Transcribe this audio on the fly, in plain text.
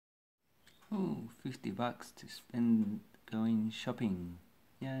$50 to spend going shopping.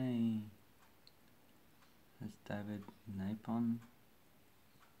 Yay! That's David Napon.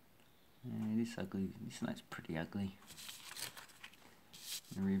 Yeah, this ugly. This note's pretty ugly.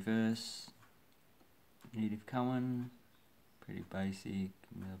 In reverse, Native Cohen, pretty basic.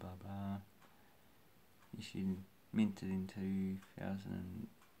 Blah blah blah. Issued, minted in 2000.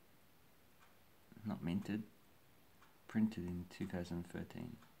 Not minted. Printed in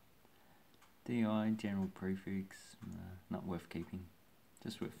 2013. DI general prefix. Not worth keeping.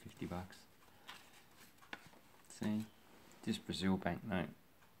 Just worth $50. See, this Brazil banknote.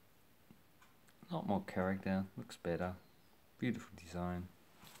 A lot more character, looks better, beautiful design.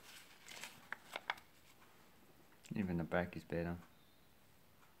 Even the back is better.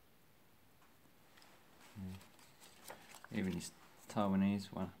 Yeah. Even his Taiwanese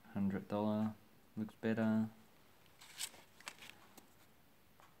 $100 looks better.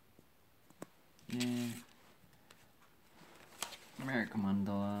 Yeah. American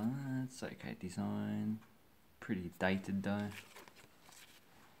 $1, it's okay design. Pretty dated though.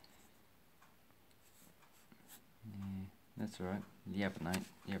 Yeah, that's alright. The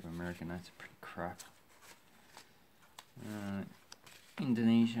other American notes are pretty crap.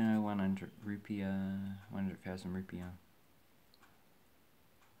 Indonesia, 100 rupiah, 100,000 rupiah.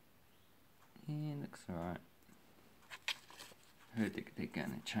 Yeah, looks alright. Heard they're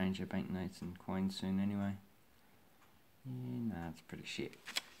going to change their banknotes and coins soon anyway. Yeah, nah, it's pretty shit.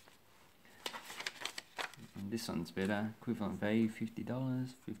 And this one's better. Equivalent value $50.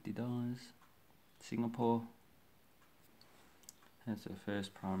 $50. Singapore. That's the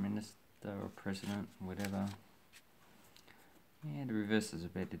first prime minister or president, whatever. Yeah, the reverse is a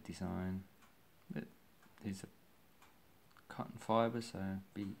better design, but these are cotton fibre, so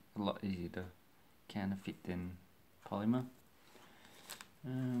it'd be a lot easier to counterfeit than polymer.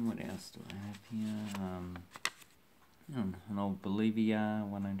 What else do I have here? An old Bolivia,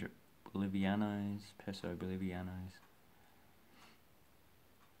 100 Bolivianos, peso Bolivianos.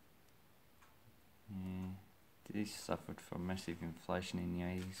 Yeah, these suffered from massive inflation in the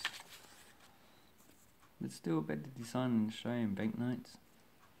 80s. But still a better design than Australian banknotes.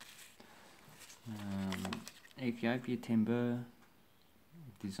 Ethiopia timber,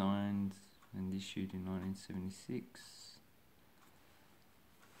 designed and issued in 1976.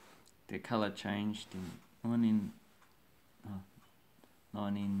 The colour changed in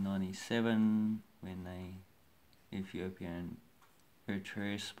 1997 when Ethiopia and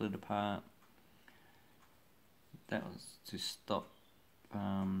Eritrea split apart. That was to stop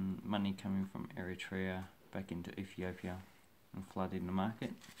money coming from Eritrea back into Ethiopia and flooding the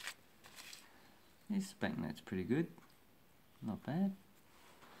market. This banknote's pretty good, not bad.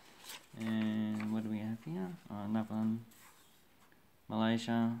 And what do we have here? Another one,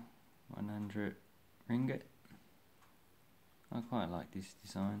 Malaysia, 100 ringgit. I quite like this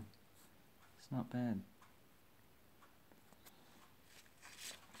design, it's not bad.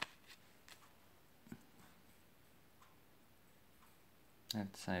 I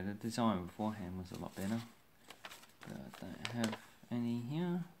have to say the design beforehand was a lot better, but I don't have any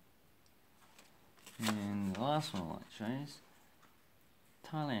here. And the last one I'd like to show is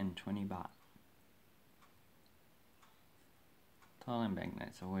Thailand 20 baht. Thailand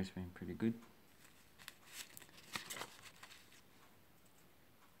banknotes have always been pretty good.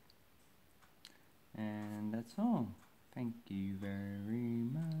 And that's all. Thank you very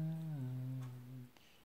much.